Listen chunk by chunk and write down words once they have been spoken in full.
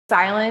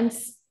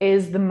silence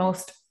is the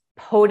most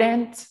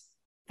potent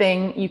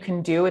thing you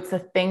can do. It's the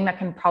thing that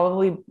can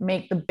probably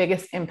make the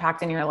biggest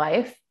impact in your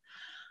life.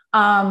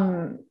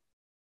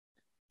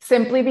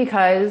 Simply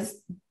because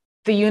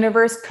the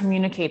universe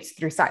communicates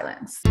through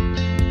silence.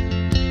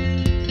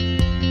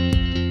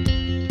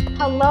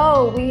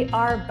 Hello, we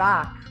are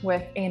back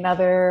with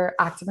another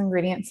Active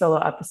Ingredient solo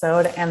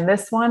episode. And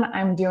this one,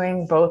 I'm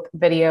doing both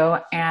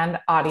video and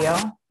audio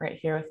right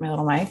here with my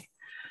little mic.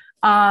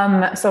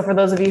 So for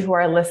those of you who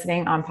are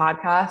listening on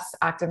podcasts,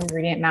 Active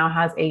Ingredient now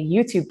has a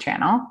YouTube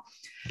channel.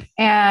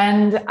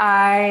 And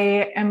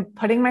I am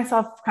putting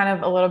myself kind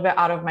of a little bit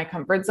out of my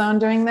comfort zone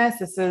doing this.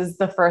 This is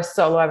the first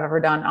solo I've ever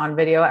done on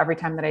video. Every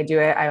time that I do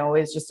it, I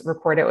always just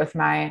record it with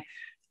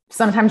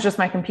sometimes just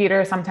my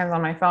computer, sometimes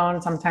on my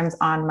phone, sometimes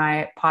on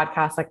my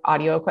podcast, like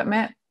audio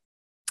equipment.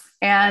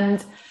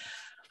 And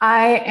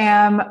I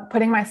am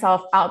putting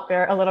myself out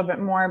there a little bit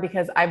more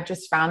because I've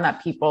just found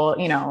that people,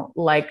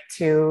 like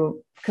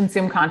to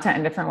consume content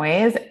in different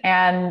ways.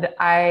 And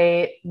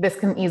this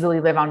can easily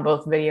live on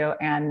both video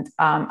and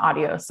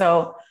audio.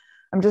 So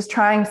I'm just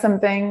trying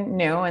something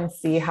new and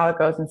see how it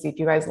goes and see if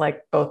you guys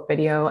like both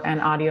video and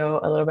audio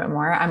a little bit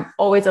more. I'm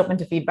always open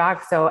to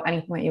feedback. So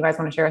anything that you guys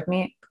want to share with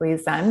me,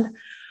 please send.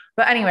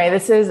 But anyway,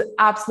 this is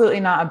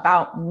absolutely not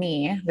about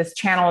me. This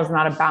channel is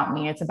not about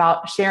me. It's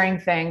about sharing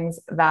things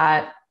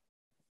that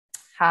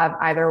have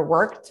either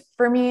worked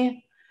for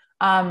me,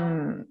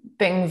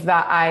 things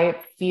that I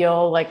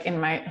feel like in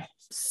my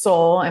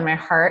soul and my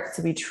heart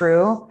to be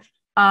true.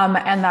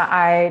 And that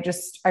I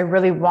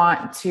really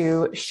want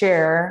to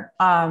share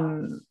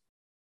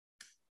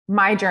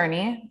my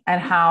journey and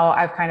how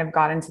I've kind of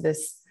got into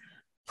this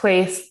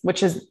place,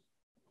 which is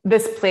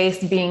this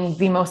place being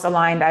the most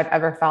aligned I've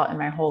ever felt in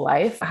my whole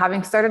life.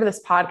 Having started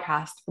this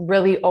podcast,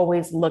 really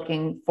always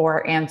looking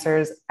for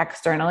answers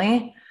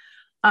externally.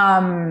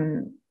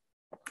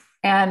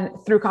 And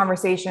through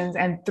conversations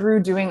and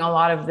through doing a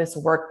lot of this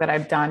work that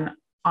I've done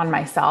on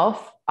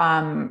myself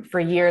for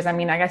years. I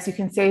mean, I guess you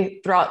can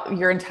say throughout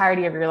your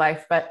entirety of your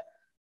life, but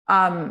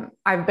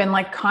I've been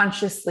like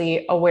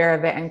consciously aware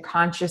of it and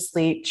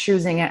consciously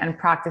choosing it and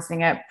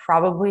practicing it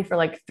probably for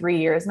like 3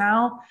 years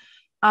now.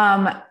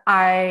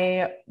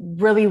 I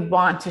really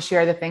want to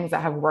share the things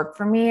that have worked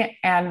for me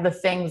and the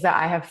things that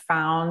I have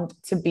found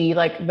to be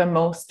like the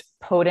most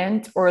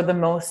potent or the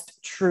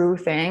most true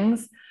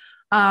things.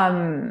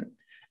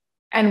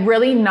 And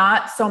really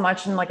not so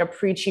much in like a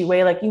preachy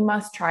way, like you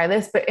must try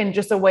this, but in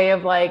just a way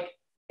of like,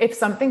 if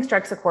something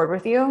strikes a chord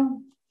with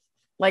you,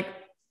 like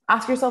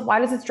ask yourself, why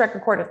does it strike a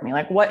chord with me?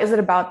 Like, what is it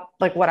about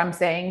like what I'm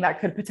saying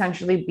that could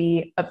potentially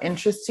be of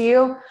interest to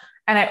you?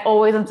 And I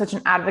always am such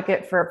an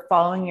advocate for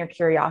following your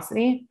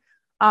curiosity.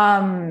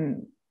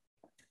 And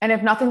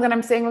if nothing that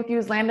I'm saying with you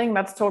is landing,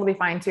 that's totally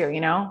fine too,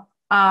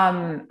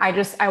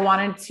 I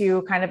wanted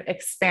to kind of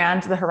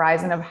expand the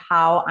horizon of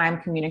how I'm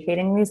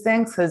communicating these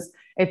things because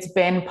it's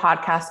been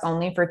podcast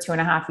only for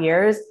 2.5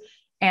 years.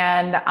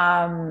 And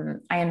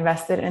I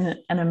invested in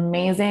an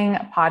amazing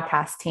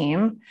podcast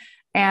team,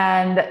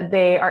 and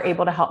they are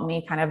able to help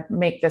me kind of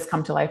make this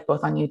come to life,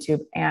 both on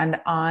YouTube and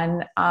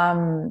on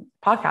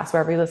podcasts,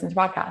 wherever you listen to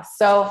podcasts.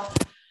 So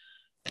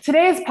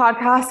today's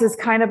podcast is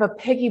kind of a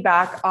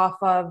piggyback off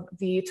of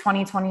the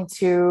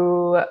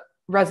 2022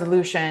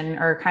 resolution,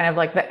 or kind of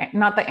like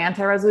not the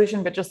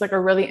anti-resolution, but just like a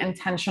really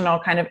intentional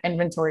kind of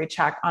inventory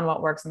check on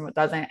what works and what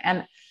doesn't.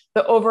 And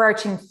the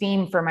overarching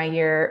theme for my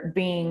year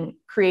being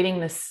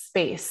creating this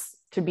space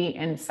to be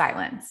in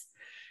silence.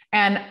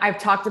 And I've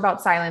talked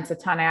about silence a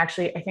ton. I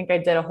think I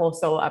did a whole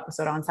solo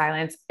episode on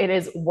silence. It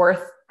is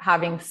worth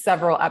having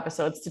several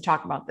episodes to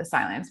talk about the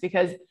silence,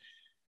 because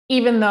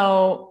even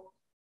though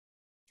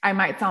I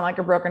might sound like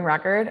a broken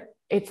record,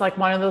 it's like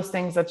one of those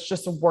things that's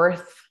just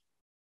worth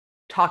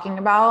talking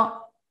about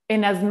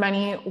in as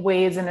many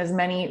ways and as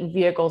many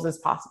vehicles as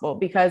possible.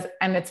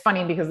 And it's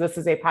funny because this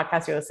is a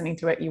podcast, you're listening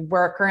to it. You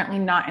were currently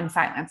not in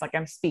silence, like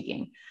I'm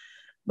speaking,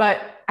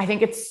 but I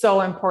think it's so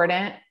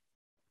important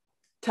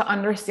to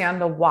understand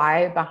the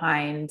why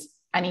behind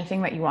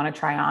anything that you want to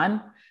try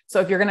on. So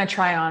if you're going to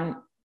try on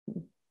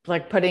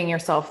like putting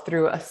yourself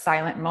through a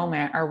silent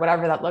moment or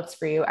whatever that looks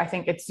for you, I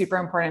think it's super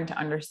important to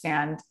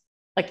understand,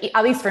 like,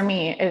 at least for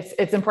me,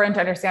 it's important to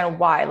understand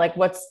why, like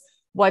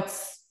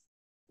what's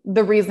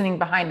the reasoning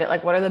behind it.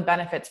 Like, what are the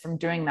benefits from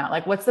doing that?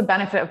 Like, what's the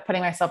benefit of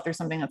putting myself through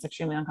something that's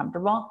extremely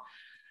uncomfortable?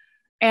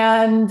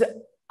 And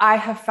I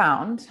have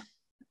found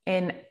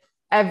in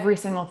every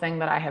single thing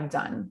that I have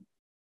done,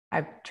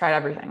 I've tried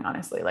everything,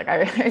 honestly. Like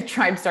I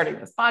tried starting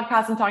this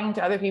podcast and talking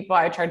to other people.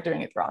 I tried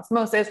doing it through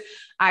osmosis.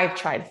 I've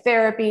tried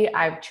therapy.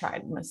 I've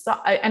tried massage,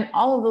 and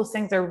all of those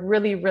things are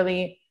really,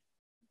 really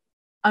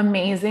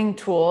amazing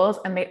tools,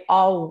 and they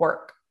all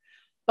work.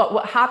 But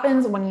what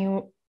happens when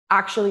you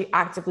actually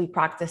actively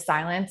practice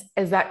silence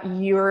is that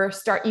you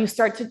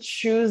start to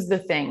choose the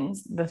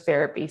things, the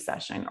therapy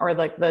session, or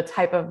like the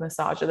type of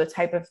massage, or the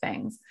type of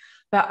things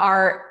that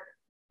are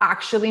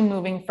actually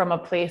moving from a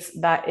place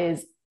that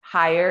is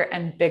higher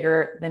and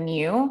bigger than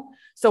you.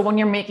 So when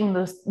you're making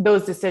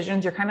those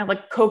decisions, you're kind of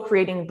like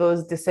co-creating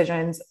those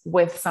decisions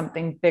with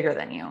something bigger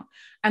than you.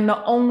 And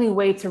the only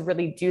way to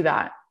really do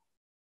that,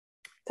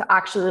 to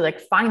actually like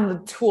find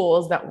the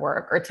tools that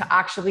work, or to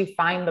actually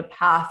find the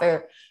path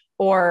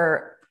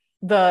or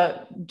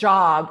the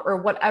job or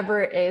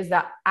whatever it is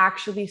that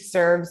actually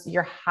serves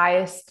your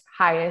highest,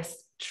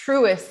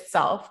 truest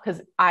self.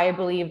 Because I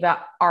believe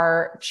that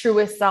our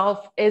truest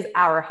self is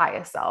our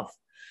highest self.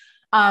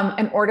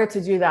 In order to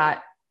do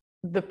that,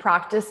 the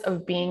practice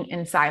of being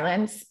in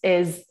silence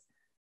is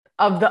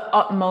of the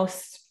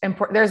utmost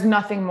important. There's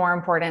nothing more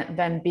important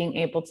than being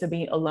able to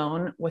be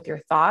alone with your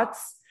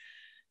thoughts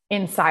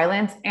in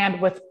silence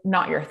and with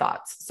not your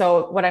thoughts.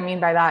 So what I mean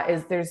by that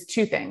is there's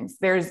two things.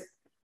 There's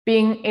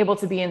being able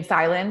to be in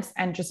silence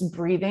and just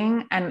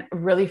breathing and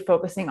really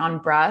focusing on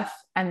breath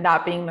and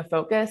that being the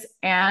focus.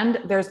 And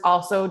there's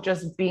also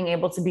just being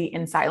able to be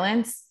in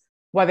silence,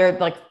 whether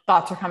like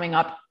thoughts are coming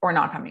up or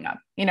not coming up,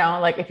 you know,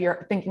 like if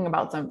you're thinking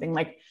about something,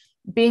 like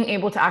being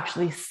able to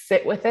actually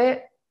sit with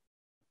it,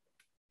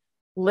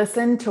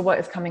 listen to what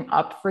is coming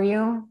up for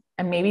you.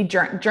 And maybe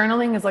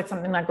journaling is like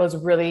something that goes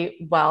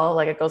really well.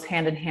 Like it goes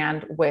hand in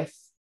hand with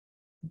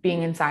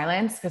being in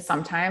silence. Cause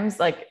sometimes,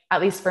 like,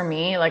 at least for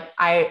me, like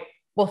I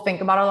will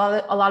think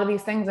about a lot of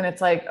these things. And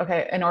it's like,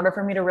 okay, in order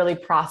for me to really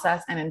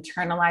process and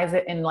internalize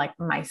it in like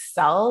my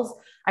cells,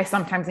 I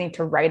sometimes need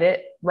to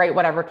write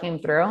whatever came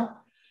through.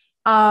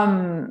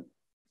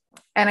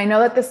 And I know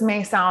that this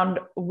may sound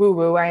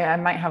woo-woo. I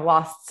might have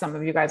lost some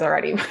of you guys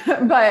already,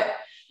 but,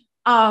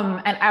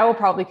 and I will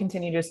probably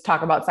continue to just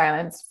talk about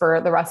silence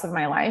for the rest of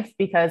my life,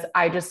 because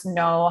I just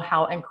know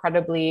how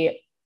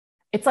incredibly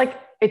it's like,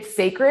 it's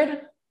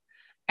sacred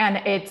and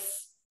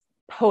it's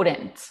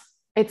potent.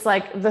 It's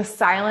like the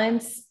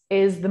silence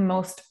is the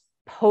most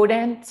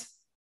potent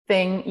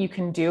thing you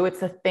can do. It's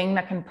the thing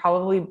that can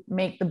probably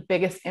make the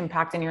biggest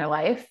impact in your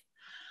life.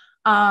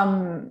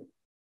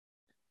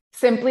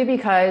 Simply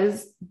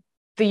because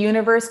the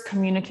universe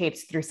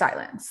communicates through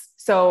silence.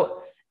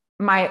 So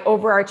my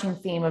overarching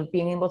theme of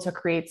being able to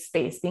create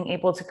space, being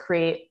able to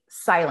create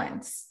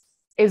silence,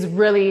 is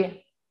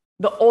really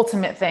the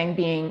ultimate thing,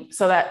 being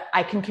so that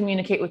I can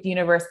communicate with the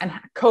universe and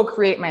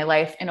co-create my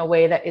life in a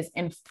way that is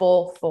in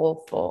full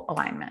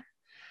alignment.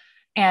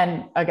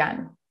 And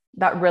again,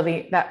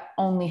 that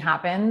only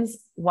happens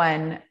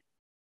when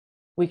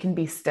we can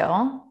be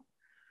still,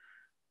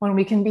 when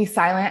we can be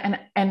silent.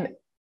 And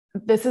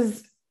this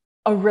is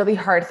a really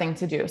hard thing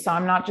to do. So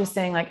I'm not just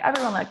saying like,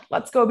 everyone, like,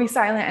 let's go be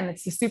silent and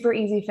it's a super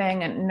easy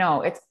thing. And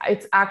no,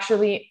 it's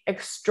actually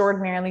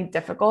extraordinarily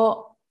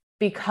difficult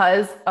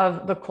because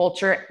of the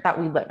culture that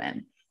we live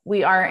in.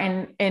 We are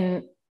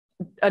in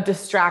a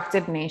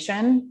distracted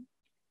nation.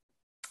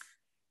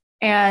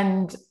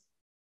 And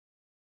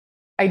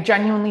I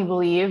genuinely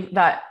believe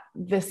that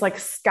this like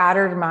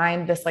scattered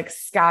mind, this like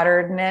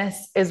scatteredness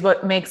is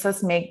what makes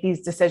us make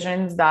these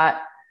decisions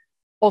that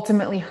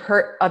ultimately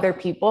hurt other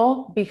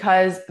people,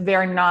 because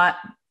they're not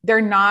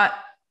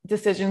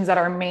decisions that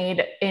are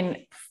made in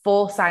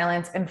full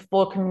silence and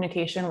full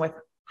communication with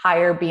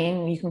higher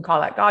being. You can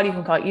call that God, you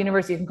can call it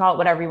universe, you can call it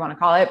whatever you want to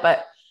call it.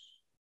 But,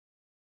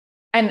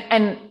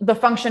 and the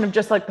function of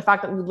just like the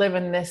fact that we live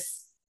in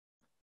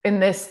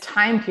this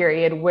time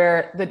period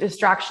where the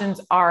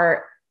distractions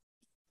are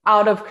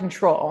out of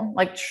control,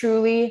 like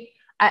truly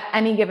at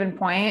any given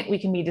point, we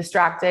can be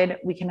distracted.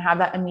 We can have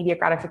that immediate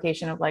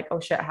gratification of like,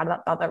 oh shit, I had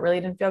that thought that really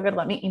didn't feel good.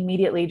 Let me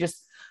immediately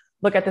just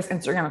look at this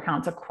Instagram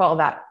account to quell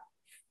that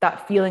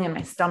feeling in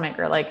my stomach.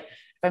 Or like,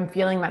 if I'm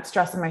feeling that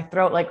stress in my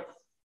throat, like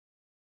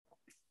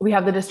we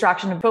have the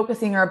distraction of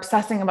focusing or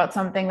obsessing about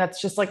something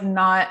that's just like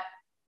not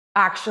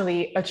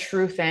actually a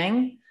true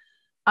thing.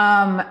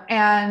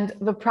 And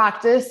the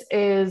practice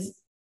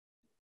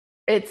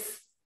it's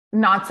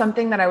not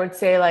something that I would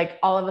say like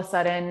all of a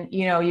sudden,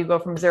 you know, you go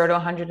from 0 to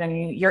 100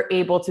 and you're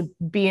able to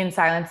be in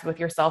silence with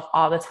yourself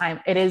all the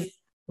time. It is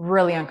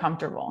really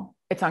uncomfortable.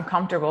 It's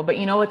uncomfortable. But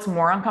you know what's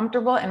more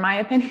uncomfortable, in my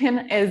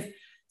opinion, is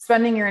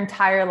spending your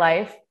entire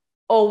life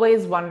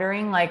always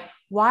wondering like,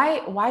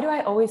 why do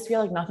I always feel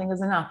like nothing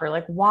is enough? Or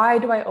like, why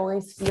do I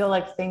always feel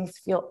like things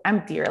feel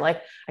empty? Or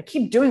like, I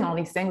keep doing all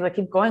these things. I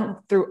keep going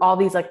through all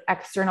these like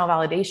external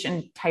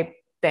validation type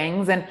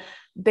things. And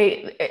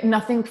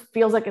nothing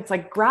feels like it's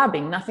like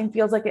grabbing. Nothing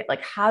feels like it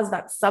like has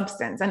that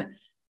substance. And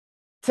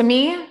to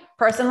me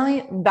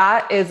personally,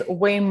 that is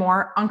way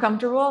more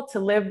uncomfortable to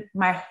live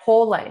my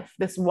whole life,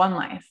 this one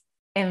life,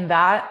 in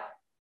that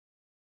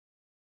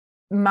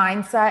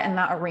mindset, in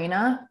that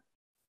arena,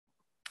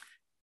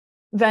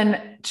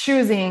 than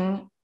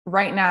choosing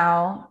right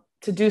now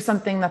to do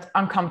something that's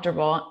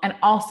uncomfortable and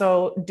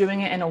also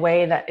doing it in a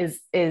way that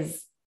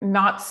is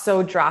not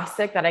so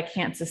drastic that I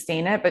can't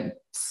sustain it, but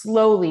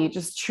slowly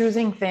just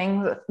choosing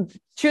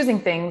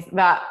things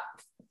that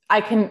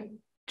I can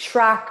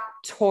track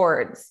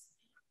towards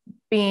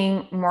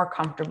being more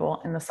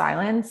comfortable in the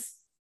silence,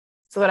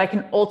 so that I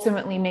can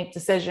ultimately make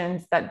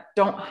decisions that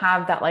don't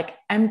have that like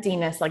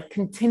emptiness, like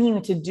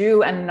continuing to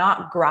do and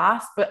not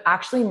grasp, but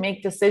actually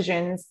make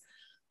decisions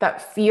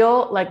that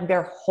feel like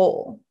they're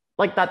whole.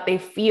 like that they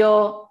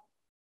feel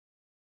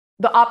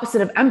the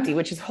opposite of empty,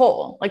 which is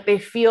whole. Like they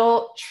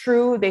feel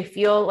true. They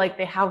feel like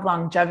they have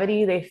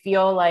longevity. They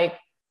feel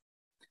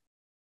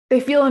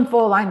in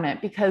full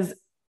alignment, because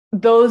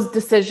those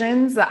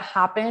decisions that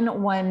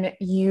happen when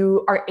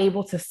you are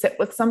able to sit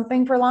with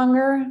something for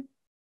longer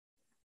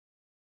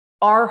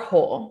are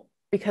whole,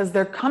 because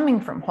they're coming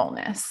from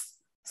wholeness.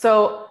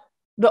 So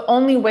the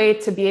only way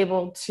to be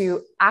able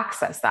to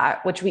access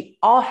that, which we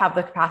all have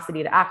the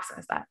capacity to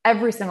access that,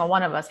 every single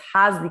one of us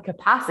has the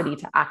capacity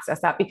to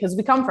access that because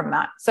we come from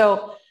that.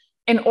 So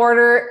in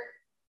order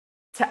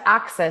to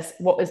access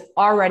what is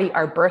already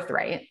our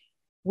birthright,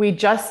 we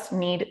just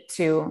need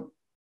to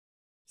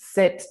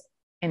sit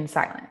in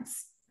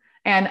silence.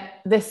 And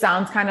this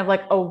sounds kind of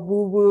like a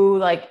woo-woo,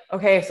 like,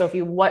 okay,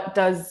 Sophie, what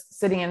does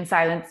sitting in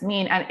silence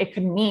mean? And it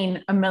could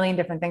mean a million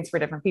different things for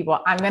different people.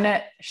 I'm going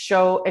to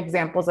show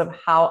examples of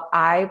how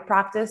I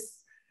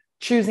practice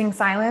choosing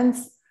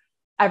silence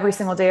every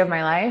single day of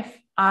my life.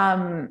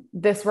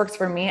 This works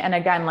for me. And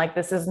again, like,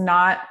 this is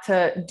not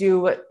to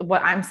do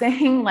what I'm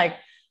saying. Like,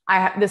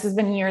 this has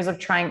been years of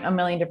trying a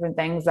million different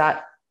things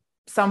that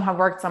some have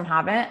worked, some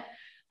haven't.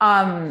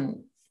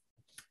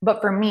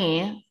 But for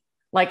me,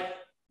 like,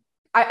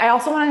 I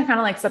also want to kind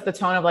of like set the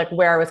tone of like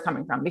where I was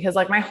coming from, because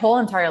like my whole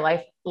entire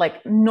life,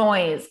 like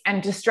noise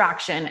and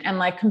distraction and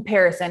like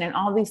comparison and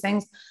all these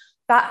things,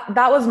 that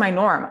was my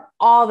norm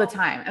all the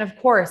time. And of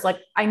course, like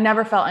I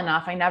never felt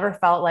enough. I never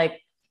felt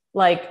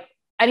like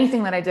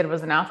anything that I did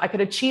was enough. I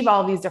could achieve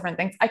all these different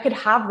things. I could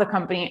have the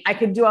company, I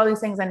could do all these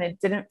things, and it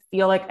didn't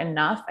feel like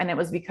enough. And it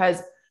was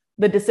because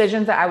the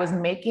decisions that I was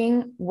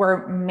making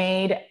were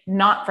made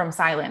not from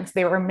silence.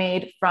 They were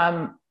made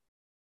from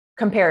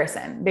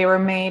comparison. They were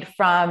made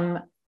from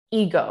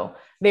ego.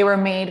 They were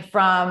made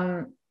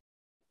from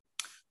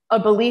a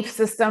belief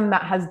system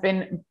that has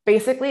been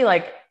basically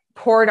like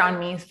poured on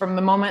me from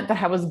the moment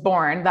that I was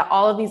born, that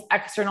all of these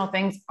external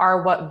things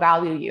are what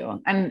value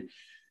you. And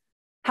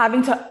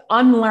having to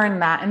unlearn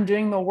that and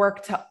doing the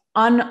work to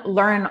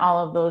unlearn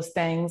all of those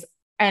things.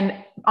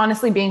 And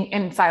honestly, being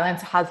in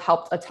silence has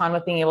helped a ton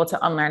with being able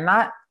to unlearn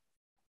that.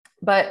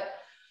 But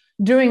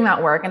doing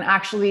that work and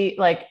actually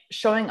like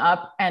showing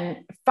up and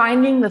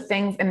finding the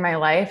things in my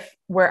life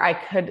where I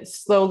could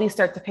slowly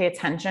start to pay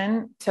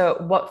attention to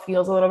what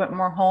feels a little bit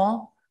more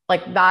whole,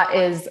 like that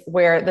is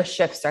where the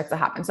shift starts to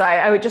happen. So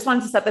I just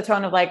wanted to set the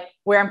tone of like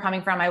where I'm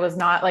coming from. I was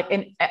not like,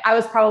 I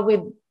was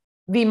probably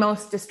the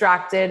most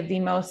distracted, the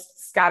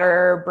most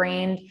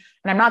scatterbrained.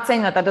 And I'm not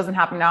saying that doesn't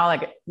happen now,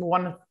 like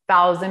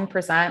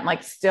 1000%,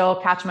 like still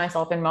catch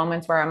myself in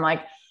moments where I'm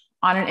like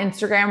on an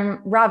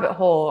Instagram rabbit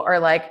hole, or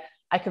like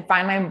I could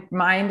find my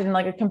mind in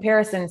like a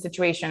comparison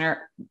situation,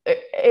 or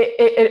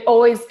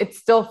it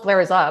still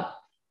flares up,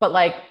 but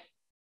like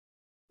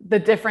the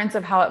difference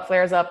of how it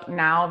flares up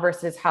now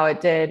versus how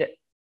it did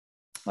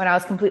when I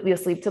was completely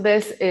asleep to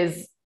this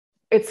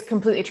it's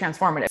completely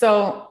transformative.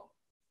 So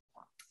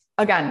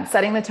again,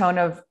 setting the tone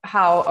of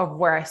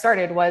where I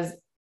started was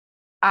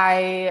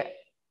I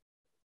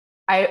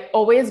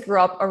always grew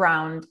up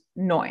around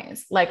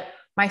noise. Like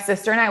my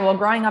sister and I, well,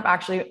 growing up,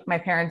 actually, my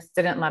parents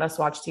didn't let us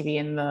watch TV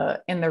in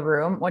the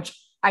room, which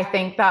I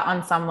think that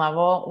on some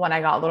level, when I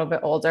got a little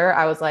bit older,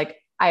 I was like,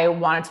 I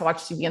wanted to watch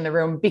TV in the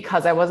room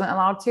because I wasn't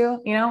allowed to,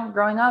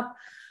 growing up,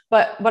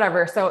 but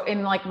whatever. So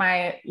in like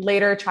my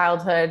later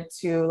childhood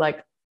to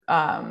like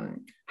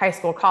high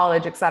school,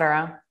 college,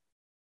 etc.,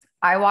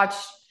 I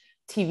watched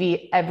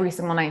TV every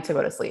single night to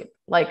go to sleep.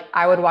 Like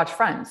I would watch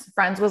Friends.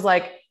 Friends was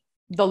like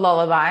the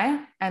lullaby.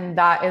 And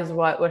that is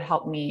what would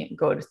help me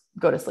go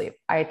to sleep.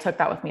 I took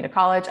that with me to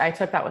college. I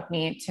took that with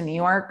me to New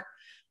York.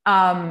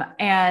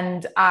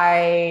 And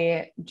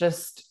I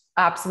just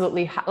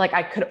absolutely like,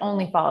 I could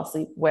only fall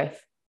asleep with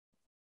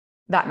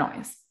that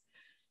noise.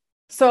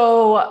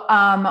 So,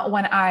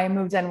 when I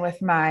moved in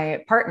with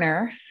my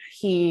partner,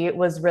 he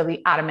was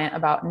really adamant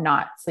about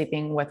not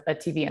sleeping with a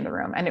TV in the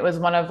room. And it was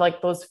one of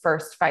like those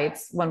first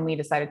fights when we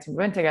decided to move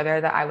in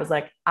together that I was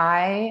like,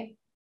 I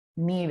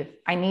need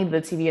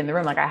the TV in the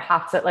room. Like I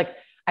have to, like,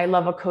 I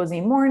love a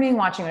cozy morning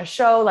watching a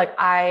show. Like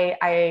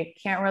I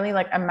can't really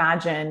like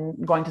imagine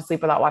going to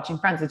sleep without watching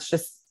Friends. It's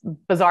just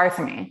bizarre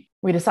to me.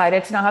 We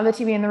decided to not have the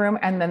TV in the room.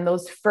 And then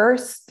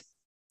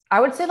I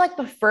would say like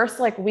the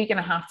first like week and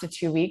a half to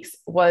 2 weeks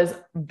was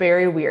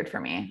very weird for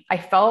me. I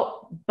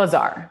felt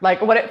bizarre.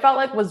 Like what it felt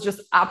like was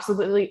just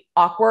absolutely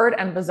awkward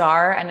and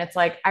bizarre. And it's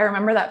like, I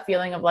remember that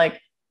feeling of like,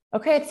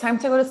 okay, it's time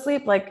to go to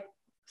sleep. Like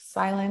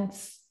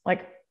silence,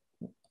 like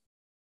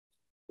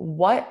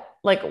what,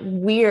 like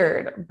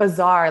weird,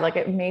 bizarre. Like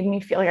it made me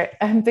feel like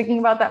I'm thinking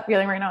about that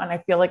feeling right now. And I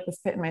feel like this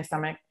pit in my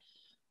stomach.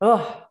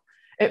 Oh,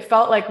 it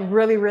felt like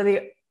really,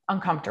 really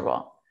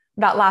uncomfortable.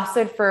 That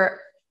lasted for,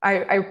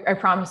 I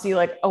promise you,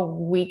 like a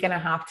week and a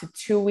half to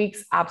 2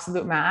 weeks,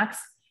 absolute max.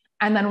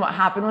 And then what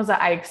happened was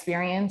that I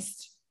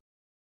experienced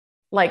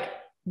like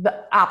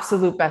the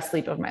absolute best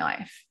sleep of my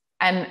life.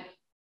 And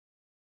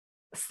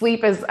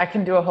sleep is, I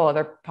can do a whole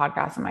other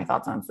podcast on my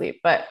thoughts on sleep,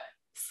 but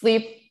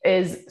sleep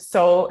is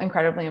so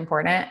incredibly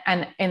important.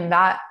 And in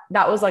that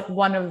was like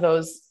one of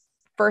those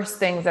first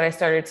things that I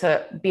started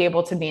to be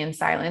able to be in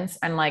silence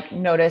and like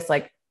notice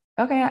like,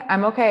 okay,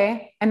 I'm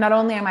okay. And not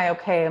only am I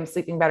okay, I'm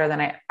sleeping better than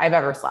I've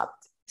ever slept.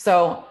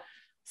 So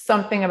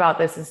something about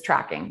this is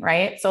tracking,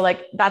 right? So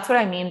like, that's what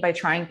I mean by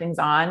trying things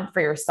on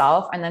for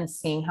yourself and then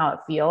seeing how it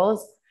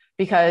feels,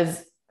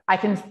 because I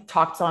can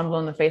talk till I'm blue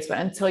in the face, but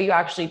until you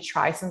actually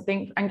try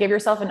something and give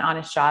yourself an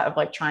honest shot of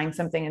like trying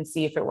something and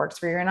see if it works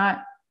for you or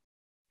not,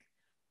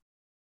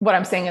 what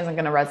I'm saying isn't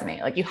going to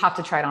resonate. Like you have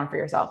to try it on for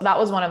yourself. That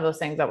was one of those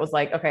things that was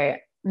like,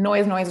 okay,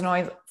 noise,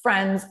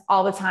 friends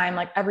all the time,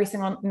 like every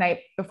single night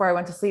before I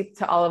went to sleep,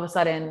 to all of a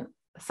sudden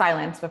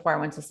silence before I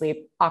went to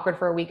sleep, awkward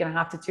for a week and a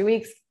half to 2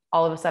 weeks.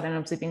 All of a sudden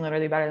I'm sleeping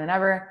literally better than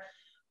ever.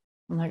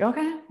 I'm like,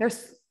 okay,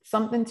 there's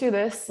something to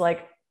this.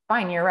 Like,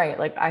 fine, you're right.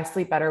 Like I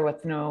sleep better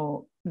with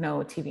no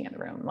TV in the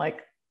room.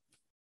 Like,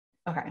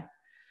 okay.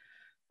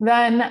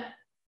 Then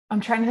I'm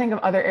trying to think of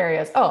other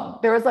areas. Oh,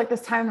 there was like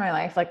this time in my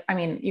life. Like, I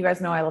mean, you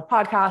guys know I love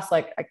podcasts.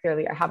 Like I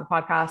have a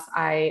podcast.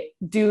 I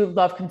do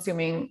love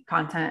consuming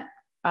content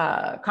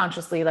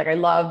consciously. Like I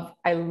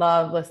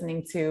love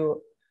listening to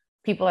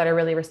people that I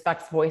really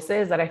respect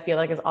voices that I feel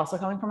like is also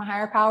coming from a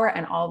higher power.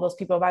 And all of those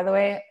people, by the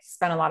way,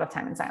 spend a lot of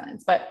time in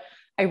silence, but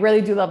I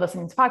really do love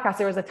listening to podcasts.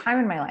 There was a time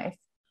in my life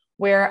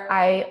where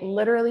I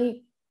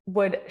literally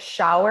would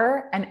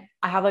shower, and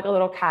I have like a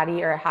little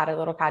caddy, or I had a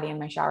little caddy in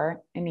my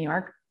shower in New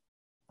York.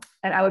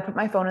 And I would put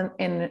my phone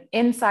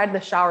inside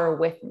the shower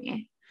with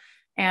me.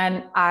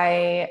 And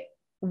I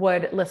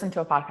would listen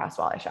to a podcast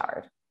while I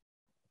showered.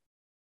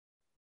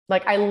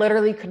 Like I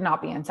literally could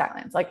not be in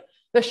silence. Like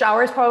the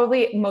shower is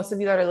probably, most of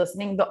you that are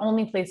listening, the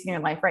only place in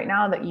your life right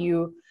now that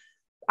you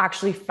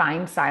actually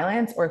find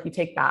silence. Or if you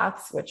take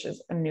baths, which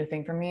is a new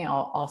thing for me,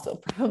 I'll also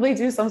probably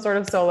do some sort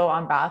of solo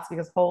on baths,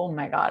 because oh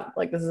my God,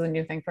 like this is a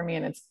new thing for me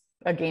and it's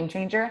a game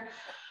changer.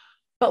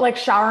 But like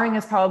showering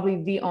is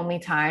probably the only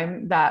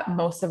time that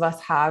most of us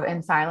have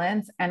in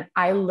silence. And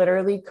I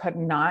literally could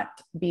not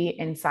be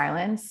in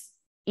silence,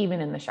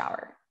 even in the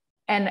shower,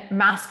 and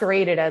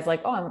masquerade it as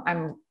like, oh,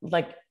 I'm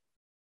like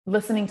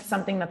listening to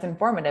something that's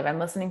informative. I'm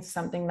listening to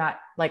something that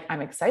like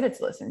I'm excited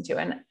to listen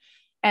to.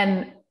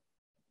 And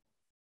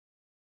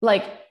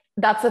like,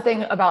 that's the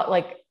thing about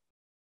like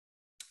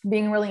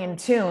being really in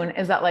tune,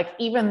 is that like,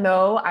 even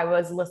though I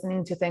was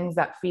listening to things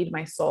that feed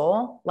my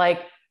soul,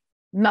 like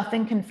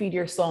nothing can feed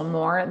your soul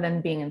more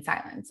than being in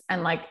silence.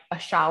 And like a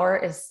shower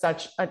is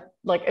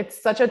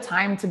it's such a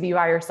time to be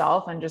by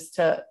yourself and just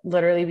to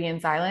literally be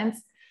in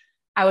silence.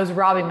 I was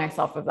robbing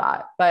myself of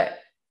that. But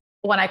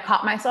when I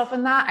caught myself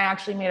in that, I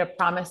actually made a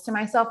promise to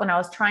myself when I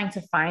was trying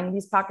to find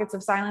these pockets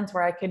of silence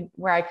where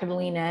I could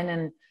lean in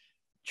and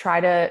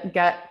try to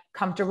get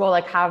comfortable,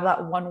 like have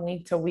that 1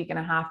 week to week and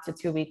a half to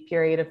 2 week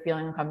period of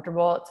feeling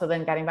uncomfortable to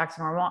then getting back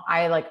to normal.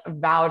 I like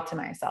vowed to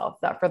myself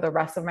that for the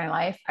rest of my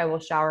life, I will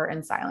shower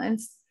in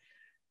silence.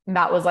 And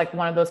that was like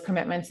one of those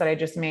commitments that I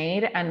just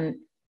made. And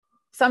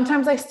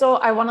sometimes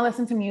I want to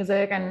listen to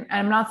music, and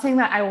I'm not saying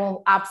that I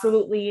will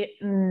absolutely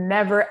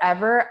never,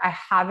 ever.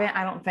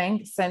 I don't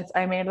think, since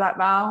I made that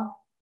vow.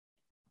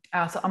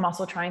 So I'm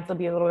also trying to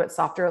be a little bit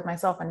softer with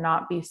myself and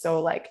not be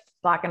so like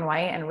black and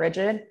white and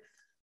rigid.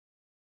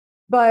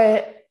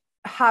 But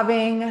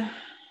having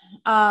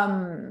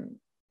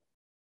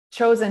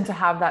chosen to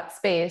have that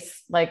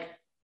space, like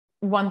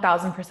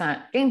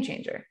 1000% game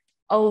changer.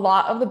 A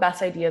lot of the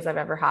best ideas I've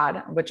ever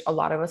had, which a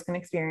lot of us can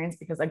experience,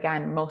 because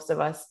again, most of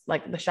us,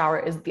 like the shower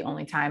is the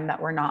only time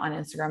that we're not on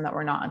Instagram, that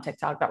we're not on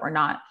TikTok, that we're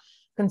not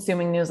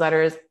consuming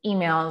newsletters,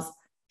 emails,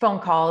 phone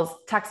calls,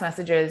 text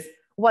messages,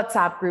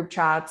 WhatsApp group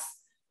chats,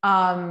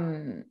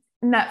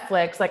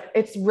 Netflix. Like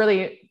it's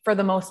really, for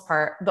the most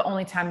part, the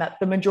only time that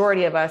the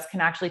majority of us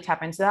can actually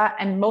tap into that.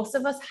 And most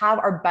of us have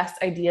our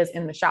best ideas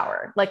in the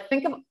shower. Like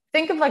think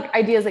of like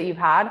ideas that you've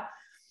had.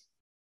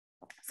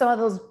 Some of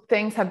those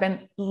things have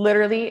been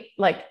literally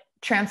like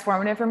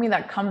transformative for me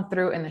that come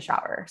through in the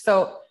shower.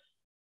 So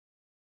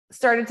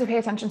started to pay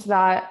attention to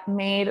that,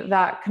 made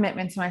that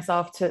commitment to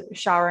myself to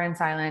shower in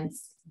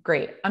silence.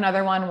 Great.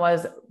 Another one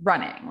was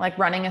running. Like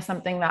running is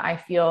something that I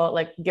feel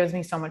like gives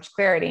me so much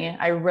clarity.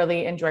 I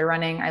really enjoy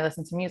running. I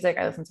listen to music,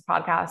 I listen to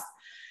podcasts.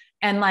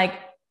 And like,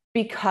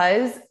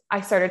 because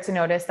I started to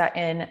notice that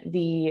in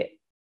the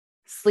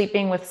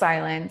sleeping with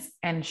silence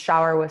and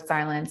shower with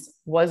silence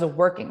was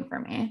working for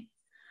me,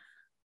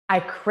 I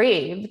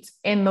craved,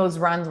 in those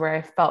runs where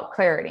I felt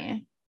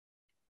clarity,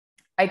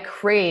 I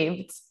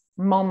craved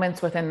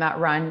moments within that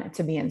run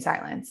to be in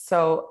silence.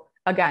 So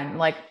again,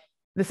 like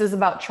this is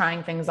about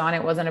trying things on.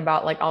 It wasn't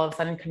about like all of a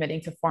sudden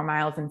committing to 4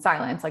 miles in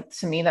silence. Like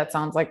to me, that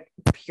sounds like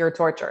pure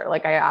torture.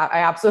 Like I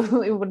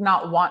absolutely would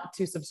not want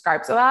to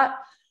subscribe to that.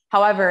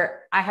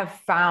 However, I have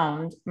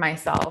found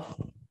myself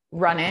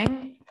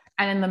running,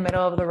 and in the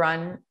middle of the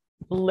run,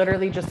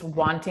 literally just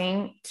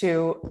wanting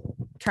to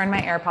turn my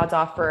AirPods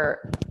off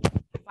for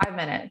 5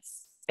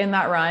 minutes in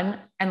that run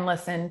and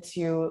listen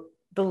to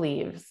the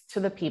leaves, to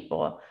the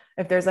people.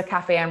 If there's a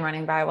cafe I'm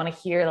running by, I want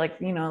to hear like,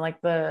 you know, like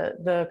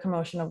the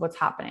commotion of what's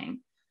happening.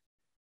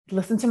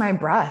 Listen to my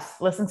breath,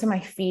 listen to my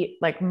feet,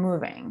 like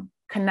moving.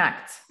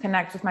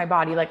 connect with my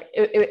body. Like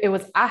it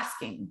was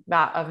asking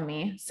that of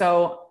me.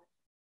 So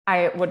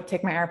I would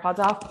take my AirPods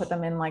off, put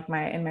them in like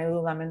in my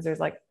Lululemons. There's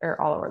like, or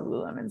all over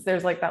Lululemons,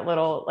 there's like that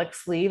little like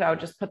sleeve. I would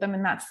just put them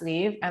in that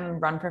sleeve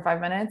and run for 5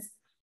 minutes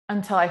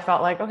until I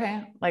felt like,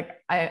 okay, like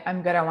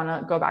I'm good. I want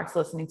to go back to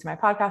listening to my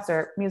podcast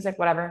or music,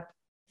 whatever.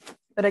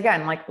 But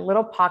again, like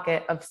little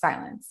pocket of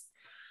silence.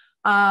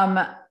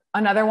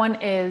 Another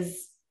one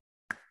is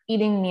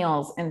eating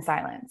meals in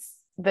silence.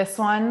 This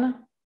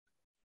one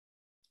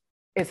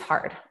is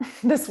hard.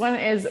 This one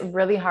is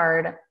really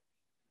hard.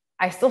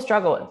 I still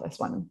struggle with this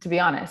one, to be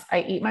honest.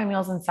 I eat my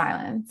meals in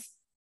silence,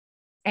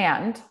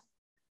 and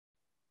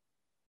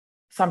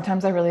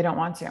sometimes I really don't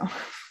want to.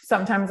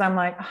 Sometimes I'm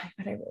like, oh,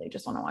 but I really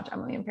just want to watch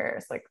Emily in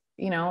Paris, like,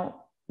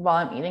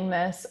 while I'm eating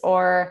this.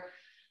 Or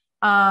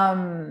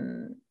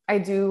I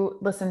do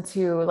listen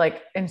to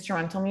like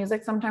instrumental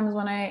music sometimes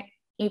when I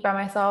eat by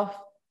myself.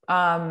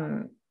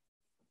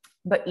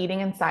 But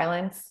eating in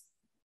silence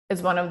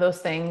is one of those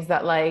things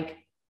that like,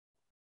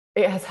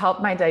 it has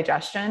helped my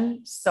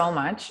digestion so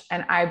much.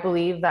 And I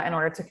believe that in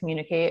order to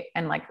communicate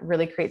and like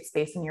really create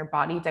space in your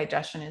body,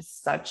 digestion is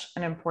such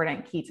an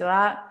important key to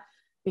that.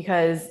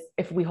 Because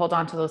if we hold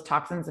on to those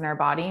toxins in our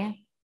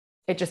body,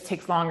 it just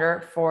takes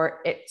longer for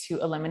it to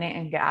eliminate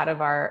and get out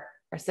of our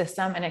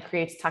system. And it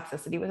creates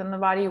toxicity within the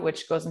body,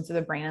 which goes into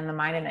the brain and the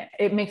mind. And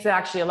it makes it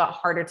actually a lot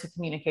harder to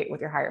communicate with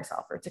your higher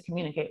self or to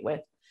communicate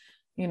with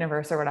the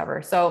universe or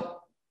whatever. So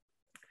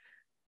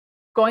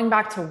going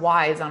back to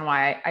whys on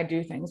why I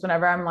do things,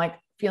 whenever I'm like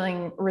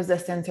feeling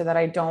resistance or that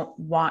I don't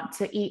want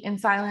to eat in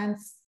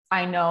silence,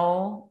 I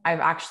know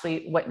I've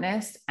actually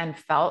witnessed and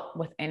felt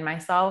within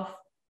myself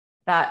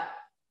that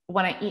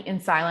when I eat in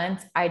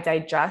silence, I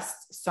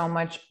digest so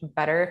much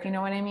better, if you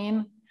know what I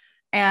mean.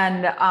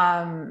 And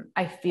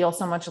I feel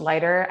so much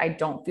lighter. I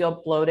don't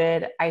feel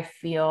bloated. I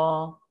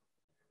feel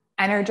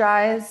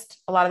energized.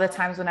 A lot of the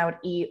times when I would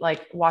eat,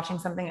 like watching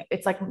something,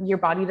 it's like your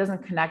body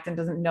doesn't connect and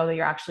doesn't know that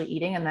you're actually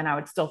eating. And then I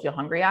would still feel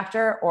hungry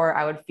after, or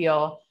I would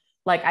feel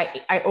like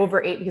I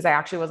overate because I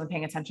actually wasn't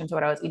paying attention to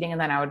what I was eating.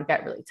 And then I would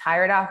get really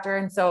tired after.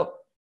 And so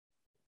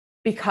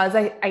because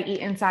I eat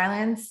in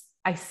silence,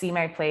 I see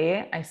my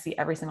plate. I see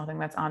every single thing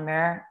that's on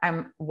there.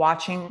 I'm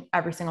watching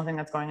every single thing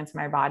that's going into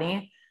my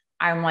body.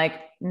 I'm like,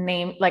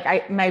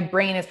 my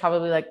brain is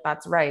probably like,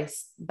 that's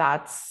rice,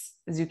 that's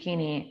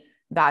zucchini,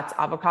 that's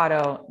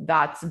avocado,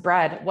 that's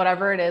bread,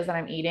 whatever it is that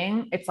I'm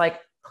eating. It's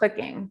like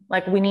clicking.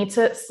 Like we need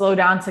to slow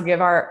down to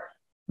give our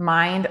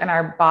mind and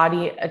our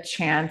body a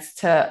chance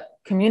to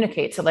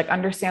communicate, to like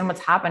understand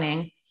what's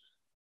happening.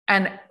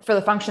 And for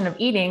the function of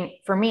eating,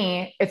 for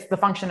me, it's the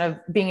function of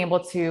being able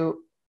to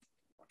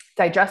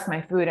digest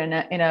my food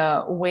in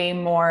a way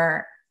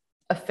more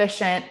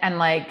efficient and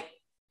like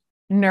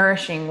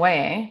nourishing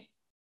way,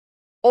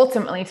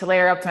 ultimately to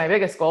layer up to my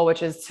biggest goal,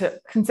 which is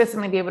to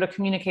consistently be able to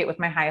communicate with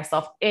my highest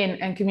self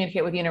and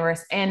communicate with the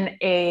universe in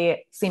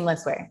a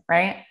seamless way.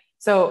 Right.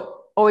 So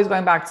always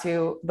going back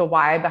to the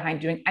why behind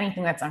doing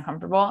anything that's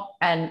uncomfortable.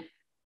 And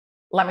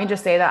let me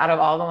just say that out of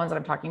all the ones that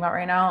I'm talking about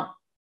right now,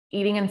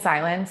 eating in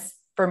silence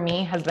for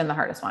me has been the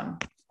hardest one.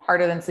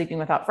 Harder than sleeping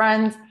without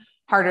friends,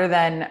 harder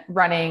than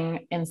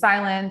running in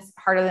silence,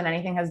 harder than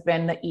anything has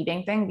been the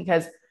eating thing,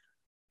 because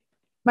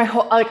my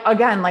whole, like,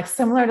 again, like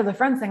similar to the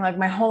friends thing, like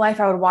my whole life,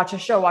 I would watch a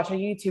show, watch a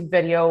YouTube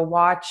video,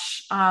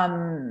 watch,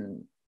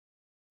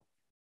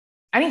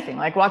 anything,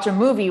 like watch a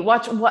movie,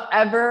 watch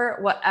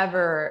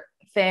whatever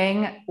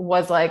thing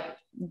was like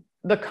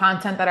the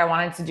content that I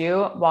wanted to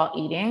do while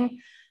eating,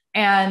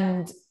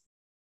 and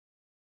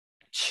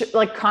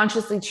like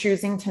consciously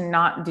choosing to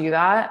not do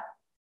that.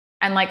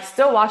 And like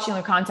still watching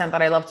the content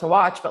that I love to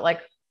watch. But like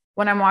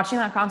when I'm watching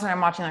that content,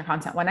 I'm watching that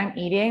content. When I'm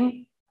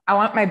eating, I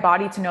want my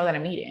body to know that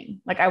I'm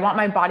eating. Like I want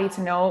my body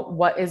to know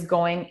what is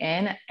going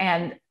in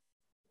and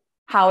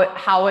how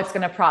it's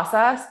going to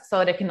process so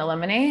that it can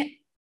eliminate.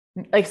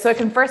 Like, so it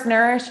can first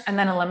nourish and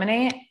then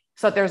eliminate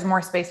so that there's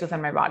more space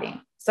within my body.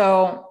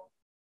 So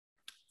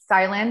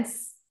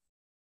silence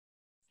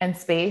and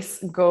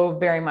space go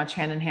very much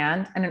hand in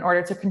hand. And in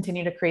order to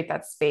continue to create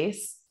that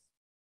space,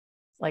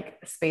 like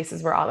space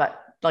is where all that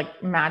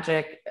like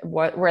magic,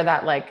 where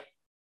that like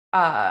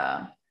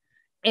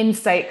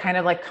insight kind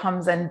of like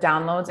comes and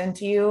downloads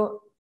into you,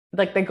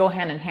 like they go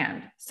hand in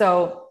hand.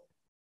 So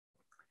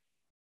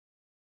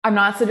I'm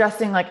not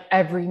suggesting like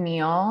every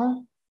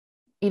meal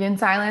eat in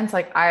silence.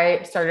 Like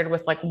I started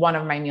with like one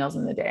of my meals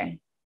in the day,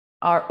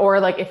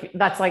 or like if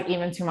that's like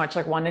even too much,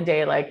 like one a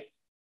day, like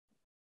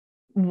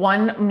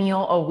one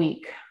meal a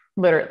week,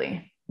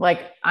 literally.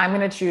 Like I'm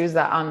going to choose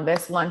that on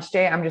this lunch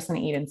day, I'm just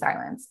going to eat in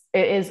silence.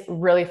 It is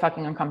really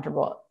fucking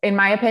uncomfortable. In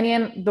my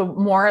opinion, the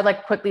more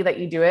like quickly that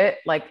you do it,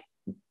 like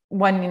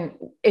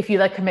if you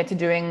like commit to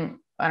doing,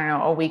 I don't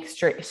know, a week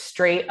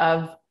straight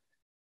of,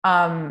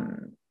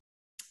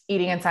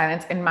 eating in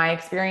silence, in my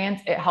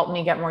experience, it helped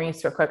me get more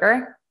used to it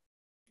quicker.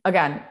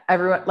 Again,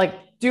 everyone, like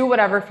do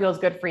whatever feels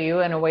good for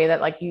you in a way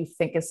that like you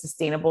think is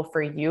sustainable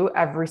for you.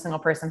 Every single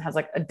person has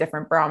like a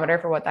different barometer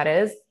for what that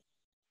is.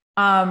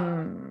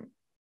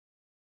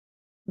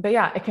 but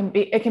yeah, it can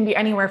be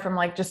anywhere from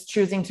like just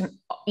choosing to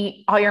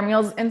eat all your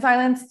meals in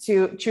silence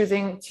to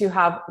choosing to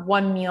have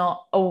one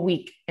meal a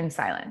week in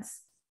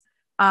silence.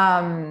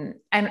 And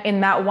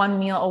in that one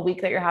meal a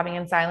week that you're having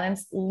in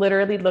silence,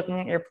 literally looking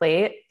at your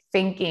plate,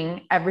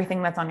 thanking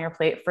everything that's on your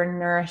plate for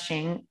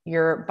nourishing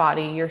your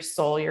body, your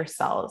soul, your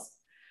cells,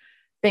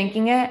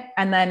 thanking it,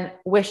 and then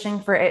wishing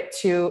for it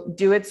to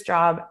do its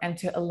job and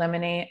to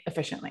eliminate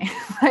efficiently.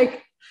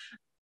 Like,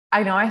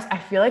 I know I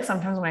feel like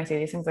sometimes when I say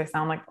these things, I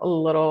sound like a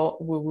little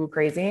woo woo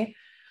crazy,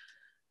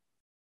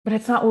 but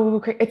it's not woo woo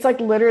crazy. It's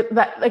like literally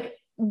that, like,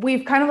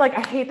 we've kind of like,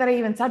 I hate that I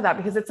even said that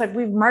because it's like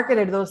we've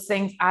marketed those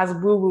things as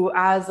woo woo,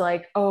 as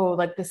like, oh,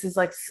 like this is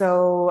like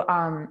so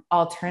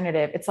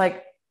alternative. It's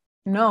like,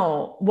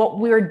 no, what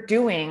we're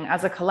doing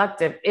as a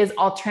collective is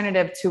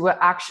alternative to what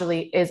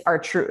actually is our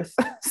truth.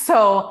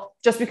 So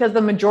just because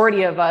the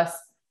majority of us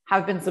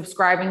have been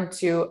subscribing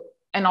to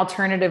an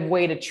alternative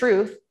way to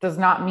truth does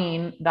not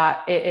mean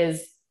that it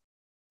is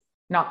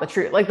not the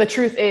truth. Like the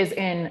truth is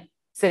in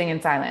sitting in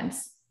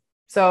silence.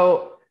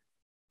 So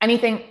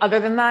anything other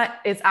than that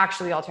is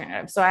actually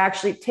alternative. So I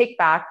actually take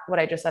back what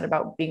I just said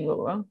about being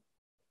woo-woo,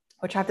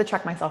 which I have to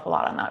check myself a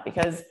lot on that,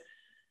 because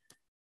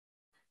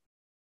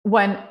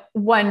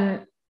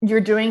when you're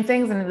doing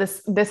things, and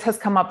this has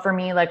come up for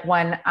me, like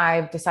when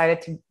I've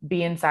decided to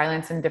be in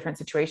silence in different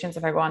situations,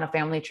 if I go on a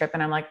family trip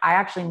and I'm like, I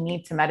actually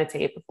need to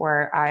meditate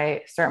before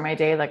I start my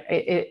day, like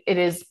it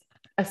is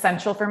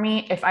essential for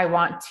me if I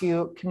want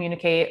to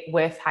communicate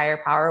with higher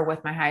power,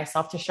 with my highest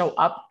self, to show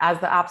up as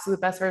the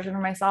absolute best version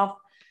of myself.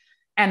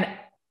 And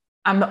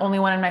I'm the only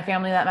one in my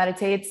family that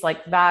meditates,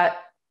 like that.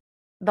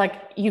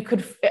 Like you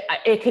can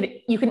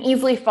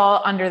easily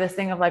fall under this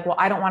thing of like, well,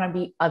 I don't want to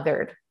be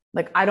othered.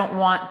 Like, I don't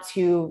want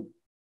to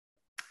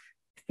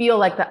feel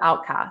like the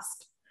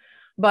outcast.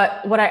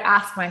 But what I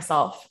ask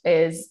myself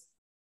is,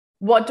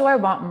 what do I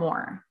want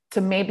more?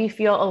 To maybe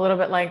feel a little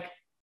bit like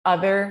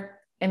other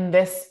in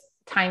this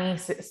tiny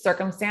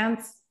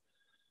circumstance?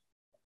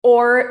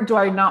 Or do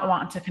I not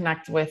want to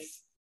connect with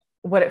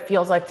what it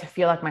feels like to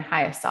feel like my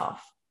highest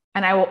self?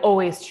 And I will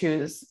always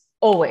choose,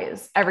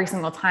 always, every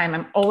single time,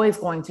 I'm always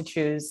going to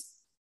choose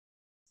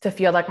to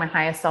feel like my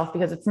highest self,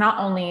 because it's not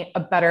only a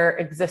better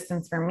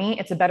existence for me,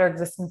 it's a better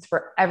existence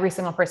for every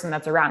single person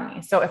that's around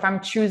me. So if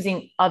I'm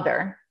choosing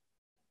other,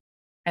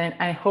 and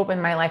I hope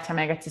in my lifetime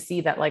I get to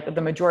see that like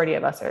the majority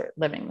of us are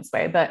living this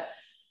way, but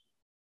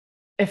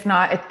if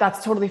not,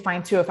 that's totally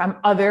fine too. If I'm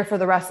other for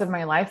the rest of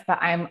my life,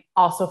 but I'm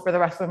also for the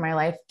rest of my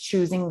life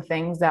choosing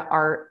things that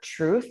are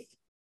truth,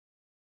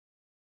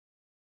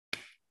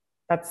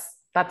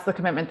 that's the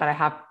commitment that I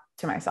have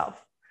to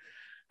myself.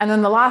 And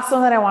then the last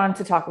one that I wanted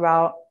to talk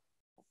about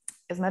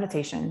is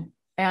meditation.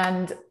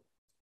 And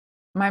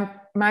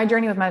my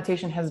journey with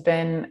meditation has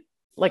been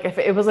like, if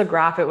it was a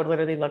graph, it would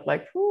literally look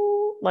like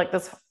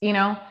this,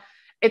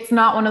 it's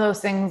not one of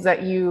those things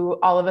that you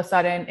all of a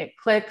sudden it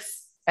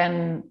clicks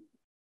and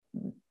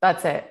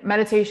that's it.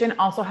 Meditation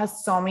also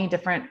has so many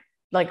different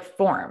like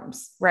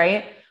forms,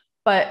 right?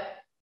 But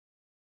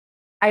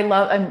I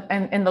love,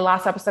 and in the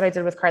last episode I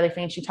did with Carly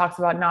Fain, she talks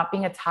about not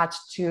being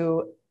attached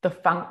to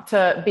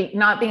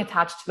not being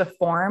attached to the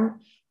form,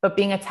 but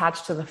being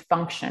attached to the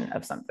function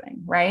of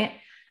something, right?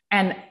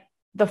 And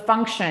the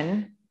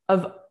function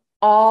of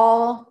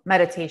all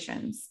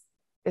meditations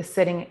is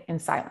sitting in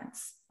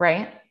silence,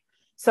 right?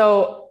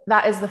 So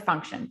that is the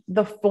function.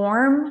 The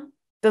form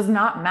does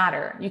not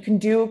matter. You can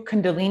do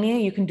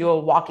Kundalini, you can do a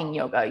walking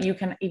yoga. You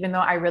can, even though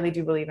I really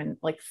do believe in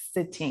like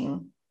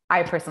sitting,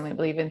 I personally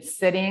believe in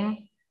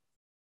sitting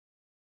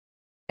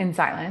in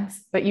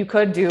silence, but you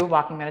could do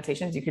walking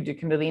meditations. You could do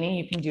Kundalini,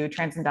 you can do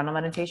transcendental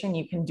meditation.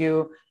 You can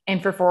do in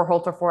for 4,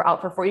 hold for 4,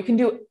 out for 4. You can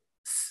do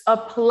a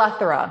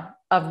plethora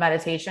of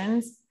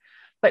meditations,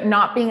 but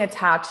not being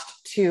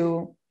attached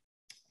to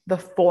the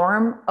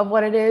form of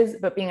what it is,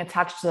 but being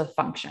attached to the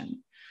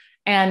function.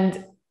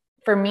 And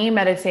for me,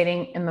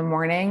 meditating in the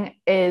morning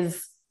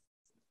is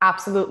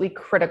absolutely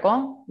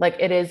critical. Like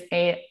it is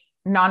a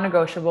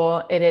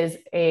non-negotiable. It is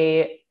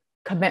a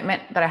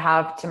commitment that I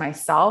have to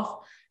myself.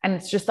 And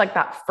it's just like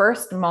that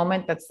first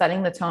moment that's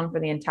setting the tone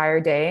for the entire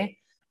day.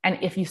 And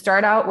if you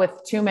start out with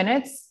 2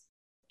 minutes,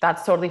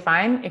 that's totally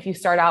fine. If you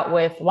start out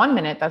with 1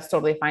 minute, that's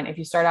totally fine. If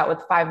you start out with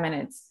 5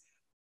 minutes,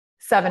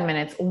 7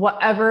 minutes,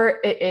 whatever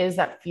it is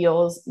that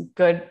feels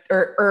good,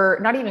 or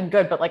not even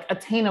good, but like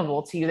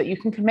attainable to you, that you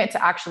can commit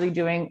to actually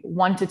doing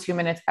 1 to 2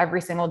 minutes every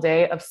single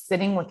day of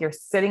sitting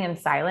in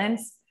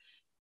silence.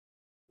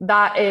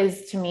 That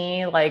is, to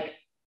me, like,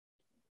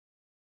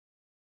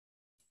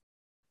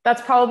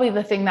 that's probably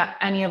the thing that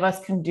any of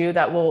us can do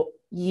that will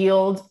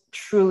yield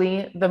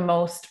truly the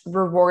most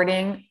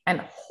rewarding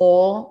and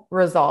whole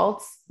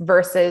results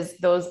versus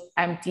those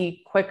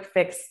empty quick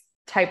fix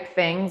type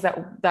things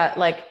that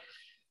like,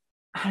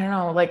 I don't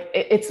know, like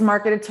it's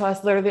marketed to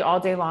us literally all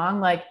day long.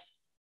 Like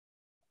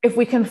if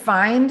we can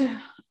find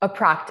a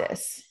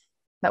practice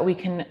that we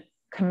can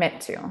commit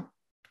to.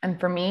 And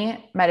for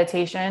me,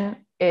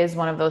 meditation is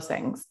one of those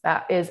things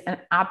that is an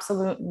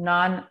absolute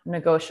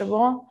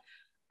non-negotiable.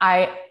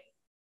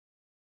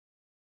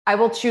 I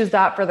will choose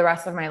that for the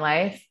rest of my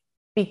life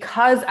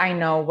because I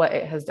know what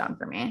it has done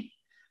for me.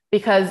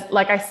 Because,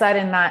 like I said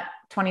in that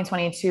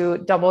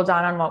 2022, double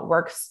down on what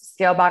works,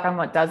 scale back on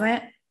what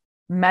doesn't,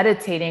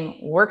 meditating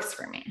works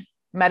for me.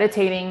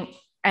 Meditating,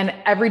 and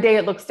every day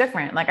it looks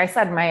different. Like I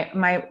said,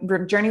 my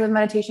journey with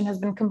meditation has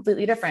been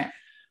completely different.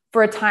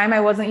 For a time, I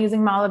wasn't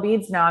using mala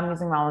beads. Now I'm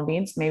using mala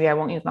beads. Maybe I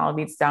won't use mala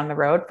beads down the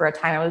road. For a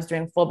time, I was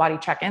doing full body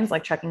check-ins,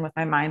 like checking with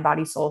my mind,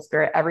 body, soul,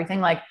 spirit, everything.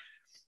 Like,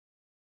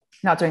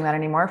 not doing that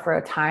anymore. For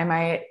a time,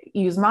 I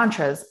use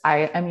mantras.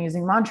 I am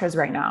using mantras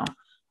right now.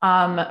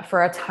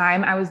 For a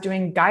time, I was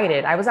doing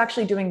guided. I was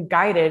actually doing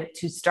guided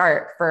to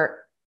start for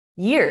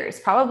years,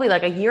 probably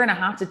like a year and a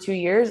half to 2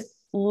 years,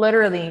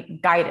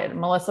 literally guided.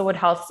 Melissa Wood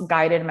Health's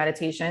guided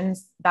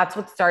meditations. That's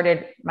what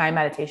started my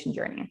meditation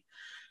journey.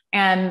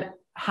 And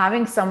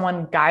having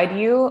someone guide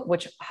you,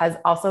 which has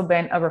also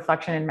been a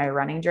reflection in my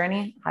running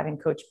journey, having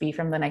Coach B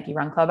from the Nike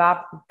Run Club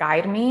app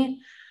guide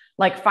me,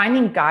 like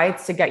finding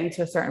guides to get you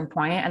to a certain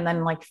point, and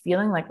then like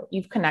feeling like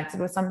you've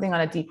connected with something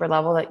on a deeper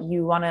level that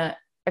you want to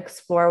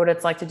explore what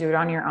it's like to do it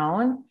on your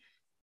own.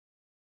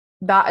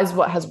 That is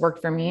what has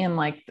worked for me. And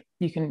like,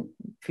 you can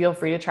feel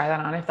free to try that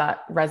on if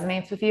that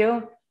resonates with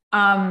you.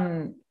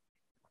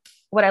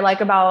 What I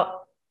like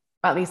about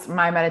at least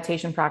my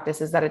meditation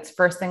practice is that it's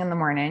first thing in the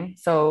morning.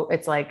 So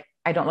it's like,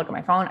 I don't look at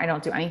my phone. I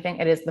don't do anything.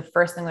 It is the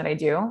first thing that I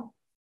do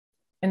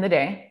in the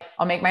day.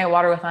 I'll make my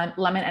water with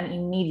lemon, and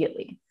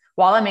immediately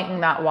while I'm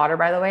making that water,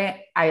 by the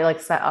way, I like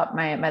set up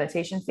my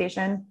meditation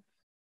station,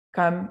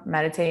 come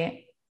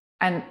meditate.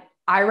 And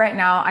right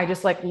now, I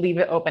just like leave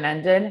it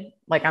open-ended.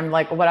 Like, I'm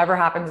like, whatever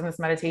happens in this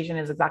meditation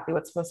is exactly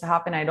what's supposed to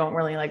happen. I don't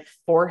really like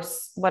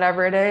force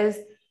whatever it is.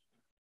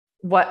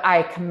 What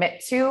I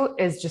commit to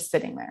is just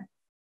sitting there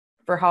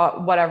for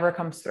whatever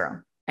comes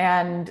through.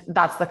 And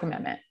that's the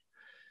commitment.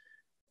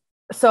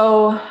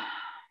 So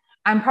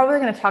I'm probably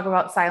going to talk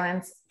about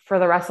silence for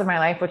the rest of my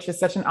life, which is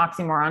such an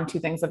oxymoron, two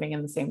things living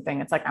in the same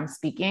thing. It's like I'm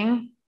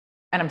speaking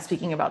and I'm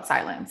speaking about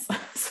silence.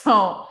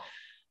 So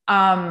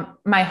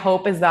my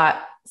hope is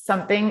that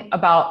something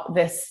about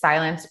this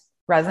silence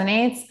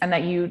resonates, and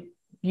that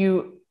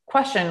you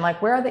question,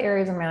 like, where are the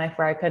areas in my life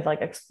where I could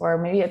like explore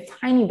maybe a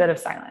tiny bit of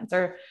silence,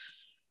 or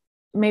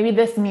maybe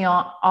this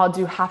meal I'll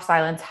do half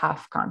silence,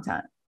 half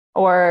content,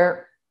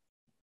 or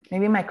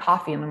maybe my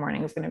coffee in the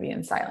morning is going to be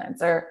in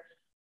silence, or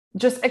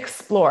just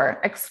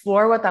explore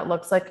what that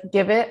looks like.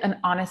 Give it an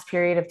honest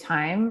period of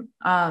time.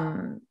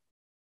 And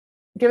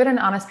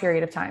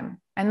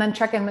then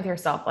check in with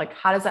yourself. Like,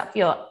 how does that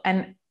feel?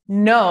 And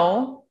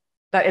know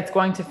that it's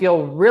going to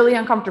feel really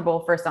uncomfortable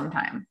for some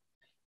time.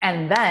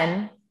 And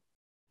then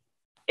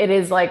it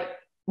is like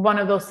one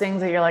of those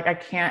things that you're like, I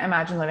can't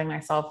imagine living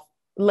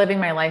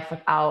my life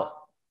without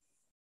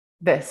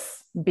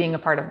this being a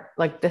part of,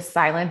 like, this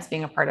silence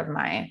being a part of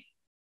my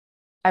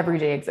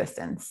everyday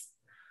existence.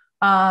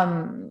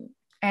 And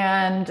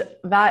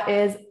that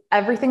is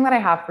everything that I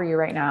have for you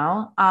right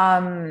now.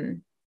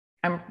 I'm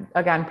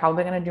again,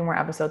 probably going to do more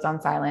episodes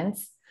on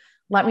silence.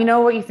 Let me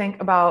know what you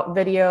think about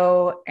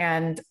video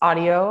and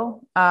audio.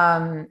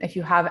 If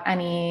you have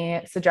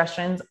any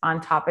suggestions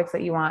on topics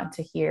that you want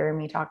to hear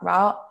me talk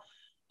about,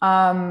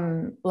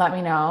 let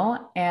me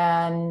know.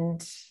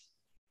 And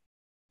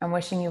I'm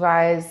wishing you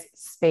guys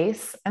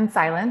space and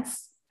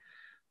silence.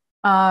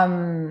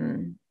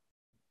 And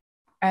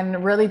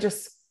really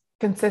just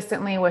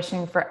consistently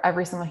wishing for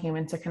every single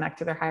human to connect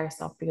to their higher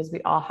self, because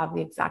we all have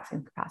the exact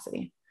same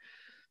capacity.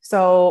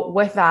 So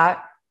with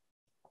that,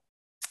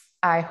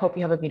 I hope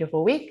you have a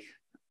beautiful week.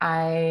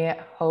 I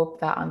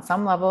hope that on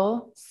some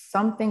level,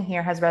 something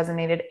here has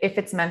resonated, if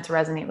it's meant to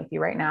resonate with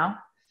you right now.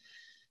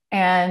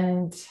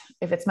 And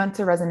if it's meant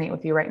to resonate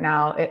with you right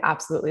now, it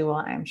absolutely will.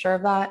 I'm sure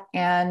of that.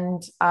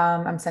 And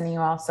I'm sending you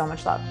all so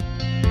much love.